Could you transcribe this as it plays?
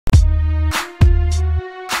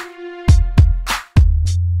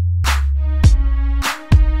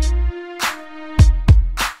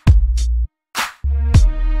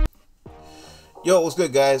Yo, what's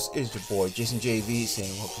good, guys? It's your boy Jason JV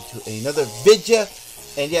saying welcome to another video.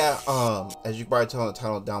 And yeah, as you can probably tell in the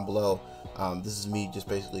title down below, this is me just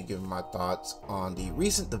basically giving my thoughts on the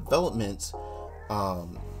recent developments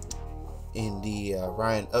in the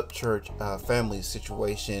Ryan Upchurch family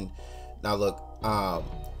situation. Now look,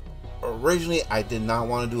 originally I did not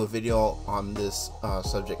want to do a video on this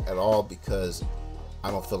subject at all because I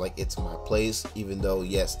don't feel like it's my place, even though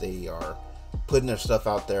yes, they are putting their stuff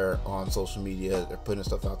out there on social media, they're putting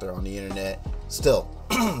stuff out there on the internet. Still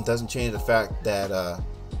doesn't change the fact that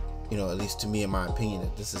you know, at least to me, in my opinion,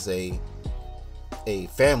 that this is a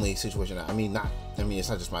family situation. I mean it's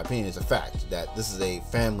not just my opinion, it's a fact that this is a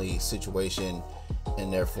family situation,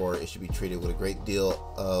 and therefore it should be treated with a great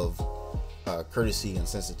deal of courtesy and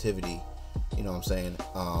sensitivity, you know what I'm saying?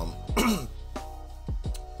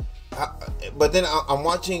 But then I'm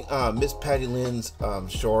watching Miss Patty Lynn's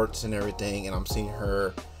shorts and everything, and I'm seeing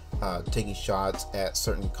her taking shots at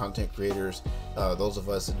certain content creators, those of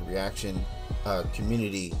us in the reaction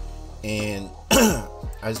community. And I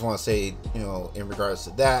just want to say, you know, in regards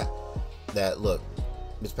to that look,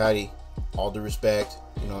 Miss Patty, all due respect,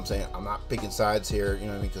 you know what I'm saying, I'm not picking sides here, you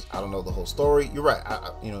know what I mean, because I don't know the whole story. You're right,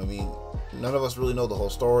 you know what I mean, none of us really know the whole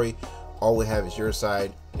story. All we have is your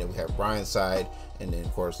side, and then we have Brian's side, and then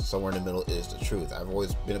of course somewhere in the middle is the truth. I've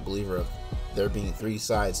always been a believer of there being three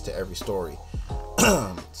sides to every story.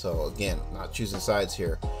 So again, not choosing sides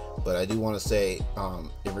here, but I do want to say,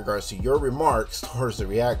 in regards to your remarks towards the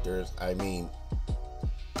reactors, I mean,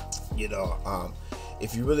 you know,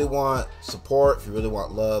 if you really want support, if you really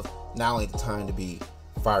want love, now ain't the time to be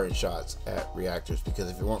firing shots at reactors,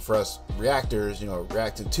 because if it weren't for us reactors, you know,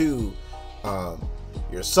 reacting to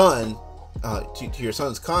your son, to your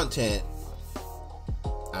son's content,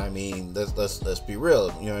 I mean, let's be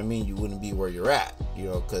real, you know what I mean, you wouldn't be where you're at, you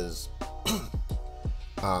know, because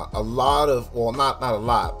a lot of, well, not a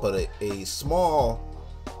lot, but a small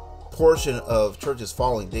portion of church's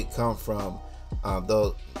following did come from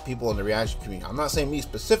those people in the reaction community. I'm not saying me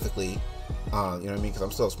specifically, you know what I mean, because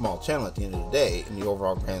I'm still a small channel at the end of the day in the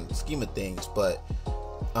overall grand scheme of things, but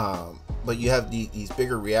you have these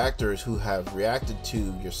bigger reactors who have reacted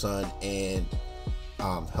to your son and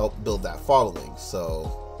helped build that following.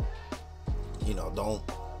 So, you know, don't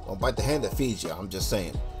bite the hand that feeds you. I'm just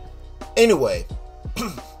saying. Anyway,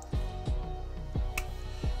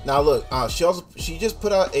 now look, she just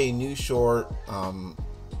put out a new short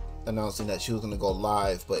announcing that she was going to go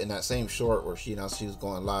live, but in that same short where she announced she was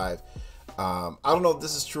going live, I don't know if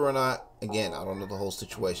this is true or not. Again, I don't know the whole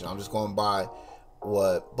situation. I'm just going by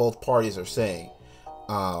what both parties are saying.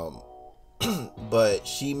 But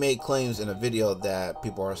she made claims in a video that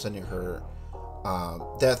people are sending her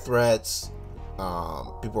death threats.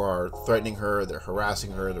 People are threatening her, they're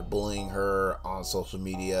harassing her, they're bullying her on social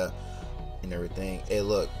media and everything. Hey,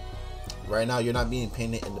 look, right now you're not being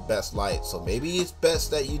painted in the best light, so maybe it's best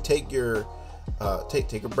that you take your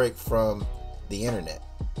take a break from the internet,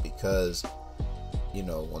 because you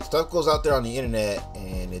know, when stuff goes out there on the internet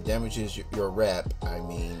and it damages your rep, I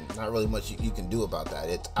mean, not really much you can do about that.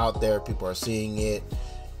 It's out there, people are seeing it,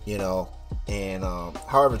 you know. And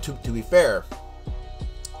however, to be fair,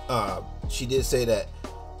 she did say that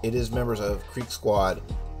it is members of Creek Squad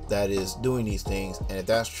that is doing these things, and if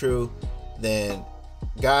that's true, then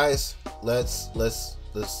guys, let's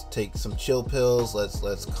take some chill pills.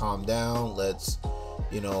 Let's calm down. Let's,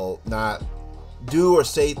 you know, not do or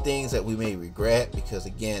say things that we may regret, because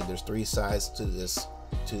again, there's three sides to this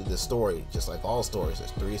story. Just like all stories,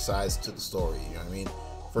 there's three sides to the story, you know what I mean?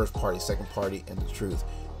 First party, second party, and the truth.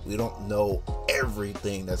 We don't know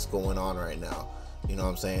everything that's going on right now, you know what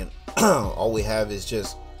I'm saying? All we have is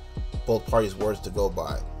just both parties' words to go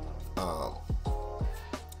by.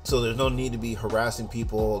 So there's no need to be harassing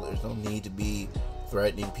people, there's no need to be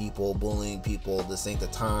threatening people, bullying people. This ain't the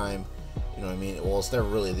time. You know what I mean? Well, it's never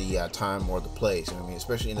really the time or the place, you know what I mean?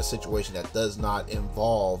 Especially in a situation that does not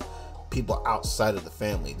involve people outside of the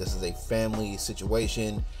family. This is a family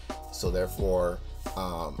situation, so therefore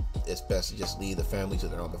it's best to just leave the family to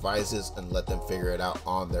their own devices and let them figure it out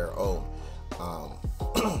on their own.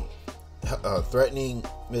 Threatening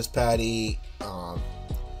Miss Patty,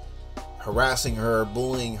 harassing her,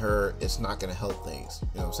 bullying her, it's not going to help things. You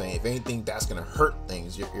know what I'm saying? If anything, that's going to hurt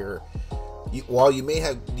things. While you may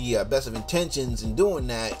have the best of intentions in doing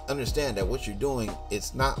that, understand that what you're doing,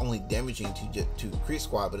 it's not only damaging to Creek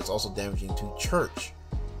Squad, but it's also damaging to church.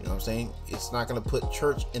 You know what I'm saying? It's not going to put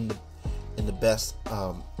church in the best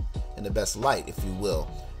light, if you will.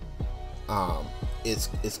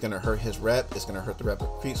 It's going to hurt his rep. It's going to hurt the rep of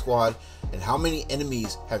Creek Squad. And how many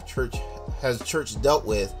enemies has church dealt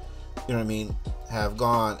with? You know what I mean? have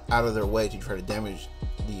gone out of their way to try to damage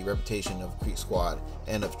the reputation of Creek Squad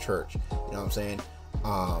and of Church. You know what I'm saying?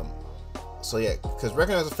 So yeah, because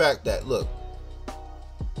recognize the fact that, look,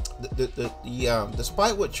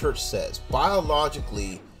 despite what Church says,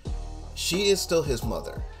 biologically, she is still his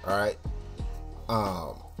mother. All right.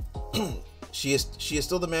 She is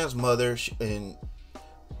still the man's mother, and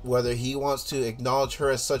whether he wants to acknowledge her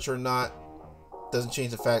as such or not doesn't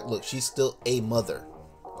change the fact. Look, she's still a mother.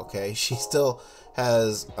 Okay, she still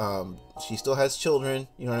has children.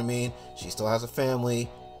 You know what I mean? She still has a family.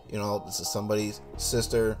 You know, this is somebody's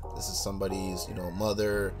sister. This is somebody's, you know,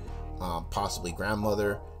 mother, possibly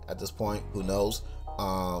grandmother at this point. Who knows?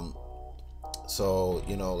 So,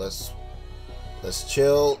 you know, let's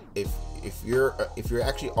chill. If you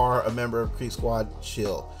actually are a member of Creek Squad,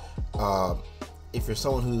 chill. If you're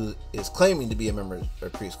someone who is claiming to be a member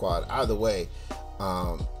of Creek Squad, either way,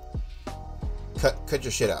 cut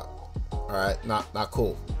your shit out. All right, not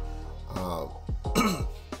cool.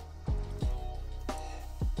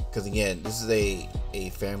 Because again, this is a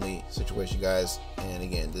family situation, guys, and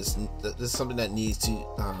again, this is something that needs to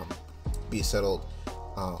be settled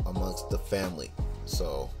amongst the family.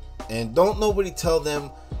 So, and don't nobody tell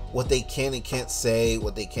them what they can and can't say,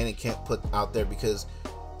 what they can and can't put out there, because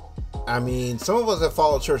I mean, some of us have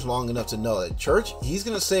followed Church long enough to know that Church, he's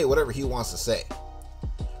gonna say whatever he wants to say.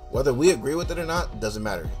 Whether we agree with it or not, doesn't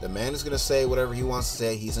matter. The man is going to say whatever he wants to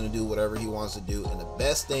say. He's going to do whatever he wants to do. And the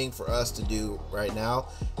best thing for us to do right now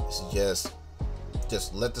is to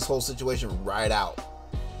just let this whole situation ride out.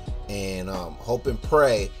 And hope and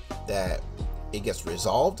pray that it gets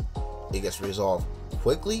resolved. It gets resolved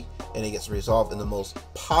quickly. And it gets resolved in the most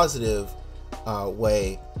positive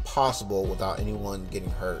way possible without anyone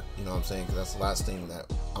getting hurt. You know what I'm saying? Because that's the last thing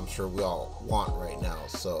that I'm sure we all want right now.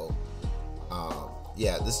 So,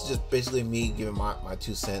 yeah, this is just basically me giving my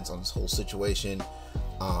 2 cents on this whole situation.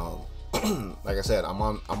 Like I said, I'm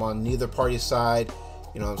on neither party's side.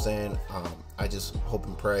 You know what I'm saying? I just hope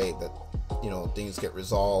and pray that, you know, things get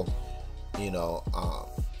resolved. You know,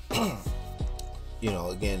 you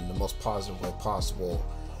know, again, the most positive way possible.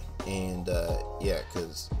 And yeah,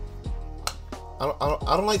 because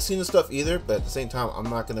I don't like seeing this stuff either. But at the same time, I'm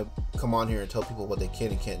not gonna come on here and tell people what they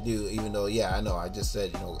can and can't do. Even though, yeah, I know I just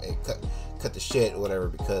said, you know, hey, cut the shit or whatever,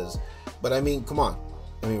 because, but I mean, come on,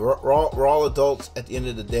 I mean, we're all adults at the end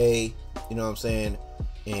of the day, you know what I'm saying?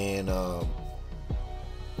 And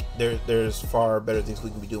there's far better things we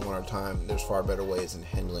can be doing on our time. There's far better ways in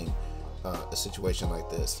handling a situation like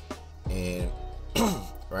this. And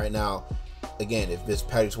right now, again, if Miss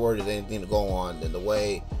Patty's word is anything to go on, then the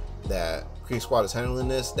way that Creek Squad is handling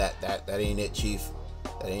this, that ain't it, Chief.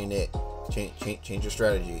 That ain't it. Change your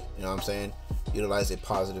strategy. You know what I'm saying? Utilize a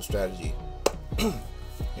positive strategy.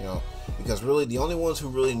 You know, because really the only ones who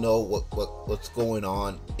really know what's going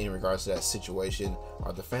on in regards to that situation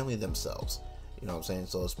are the family themselves. You know what I'm saying?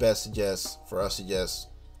 So it's best to for us to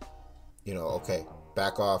you know, okay,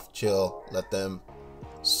 back off, chill, let them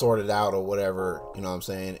sort it out or whatever. You know what I'm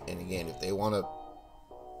saying? And again, if they want to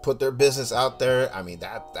put their business out there, I mean,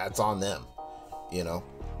 that's on them. You know,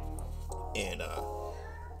 and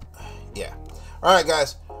yeah. All right,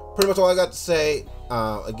 guys. Pretty much all I got to say.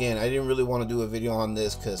 Again, I didn't really want to do a video on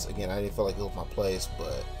this because, again, I didn't feel like it was my place.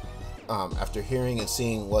 But after hearing and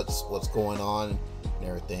seeing what's going on and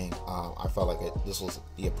everything, I felt like this was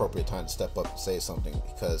the appropriate time to step up and say something,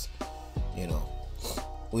 because, you know,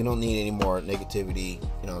 we don't need any more negativity.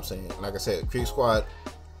 You know what I'm saying? And like I said, Creek Squad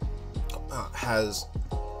has,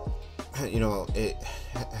 you know, it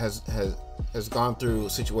has gone through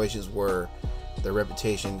situations where their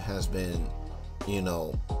reputation has been, you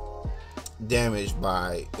know, damaged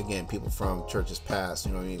by, again, people from Church's past,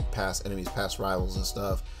 you know what I mean, past enemies, past rivals and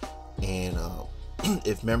stuff. And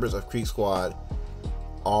if members of Creek Squad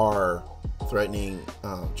are threatening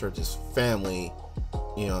Church's family,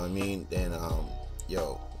 you know what I mean, then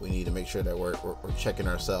yo, we need to make sure that we're checking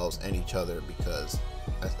ourselves and each other, because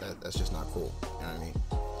that's just not cool. You know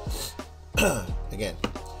what I mean? Again,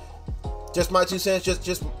 just my 2 cents,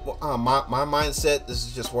 just my mindset. This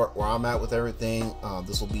is just where I'm at with everything.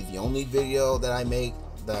 This will be the only video that I make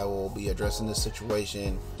that will be addressing this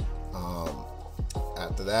situation.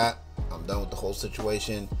 After that, I'm done with the whole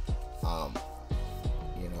situation.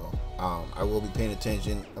 You know, I will be paying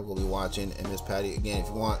attention. I will be watching. And Miss Patty, again, if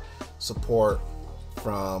you want support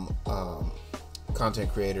from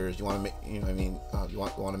content creators, you want to make, you know what I mean, you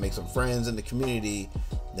want to make some friends in the community,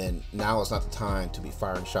 then now is not the time to be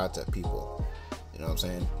firing shots at people. You know what I'm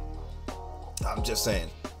saying? I'm just saying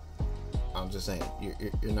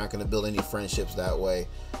you're not going to build any friendships that way.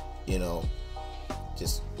 You know,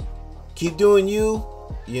 just keep doing you,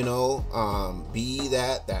 you know, be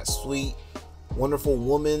that sweet, wonderful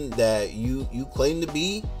woman that you claim to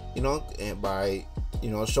be, you know, and by, you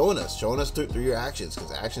know, showing us through your actions,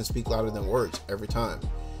 because actions speak louder than words every time,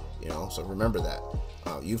 you know. So remember that.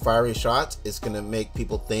 You firing shots, it's gonna make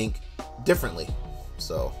people think differently.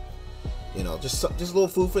 So, you know, just a little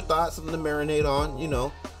food for thought, something to marinate on, you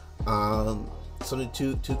know, something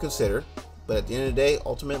to consider. But at the end of the day,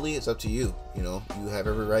 ultimately, it's up to you. You know, you have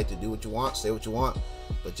every right to do what you want, say what you want,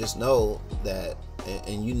 but just know that,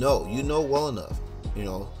 and you know well enough, you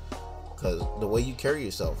know, because the way you carry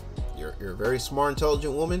yourself, you're a very smart,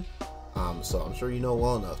 intelligent woman. So I'm sure you know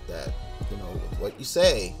well enough that, you know, with what you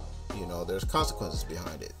say, you know, there's consequences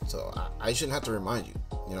behind it. So I shouldn't have to remind you.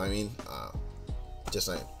 You know what I mean? Just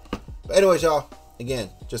saying. But anyways, y'all, again,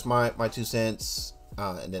 just my 2 cents.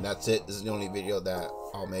 And then that's it. This is the only video that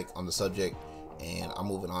I'll make on the subject, and I'm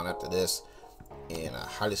moving on after this. And I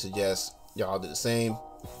highly suggest y'all do the same.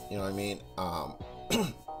 You know what I mean?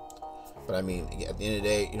 But I mean, at the end of the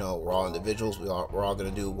day, you know, we're all individuals. We're all gonna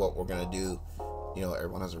do what we're gonna do. You know,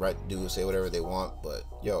 everyone has the right to do and say whatever they want. But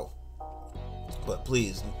but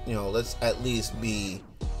please, you know, let's at least be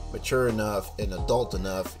mature enough and adult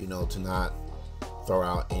enough, you know, to not throw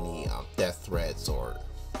out any death threats or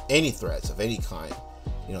any threats of any kind.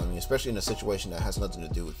 You know what I mean? Especially in a situation that has nothing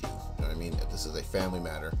to do with you. You know what I mean? This is a family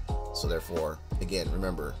matter. So therefore, again,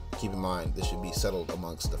 remember, keep in mind, this should be settled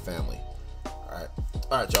amongst the family. All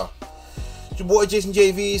right, y'all. It's your boy Jason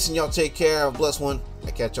JVs, and y'all take care. Have a blessed one.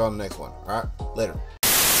 I catch y'all on the next one. All right, later.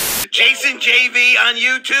 Jason JV on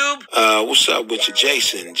YouTube. What's up with you,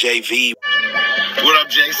 Jason JV? What up,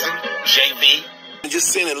 Jason JV?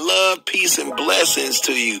 Just sending love, peace, and blessings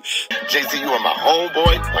to you. Jason, you are my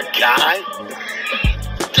homeboy, my guy.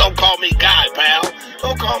 Don't call me guy, pal.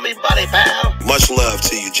 Don't call me buddy, pal. Much love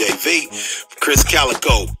to you, JV. Chris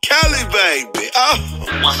Calico. Cali, baby. Oh.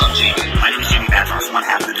 What's up, JV? My name is Jimmy Matros. I'm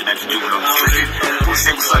happy to do it on the street. We'll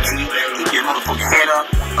say what's up to you. Keep your motherfucking head up.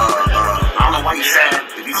 I don't know why you sad.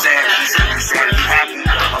 If you sad, you sad. If you happy,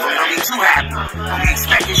 don't be too happy. Don't be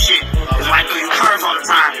expecting shit. It's like you curves all the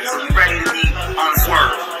time. So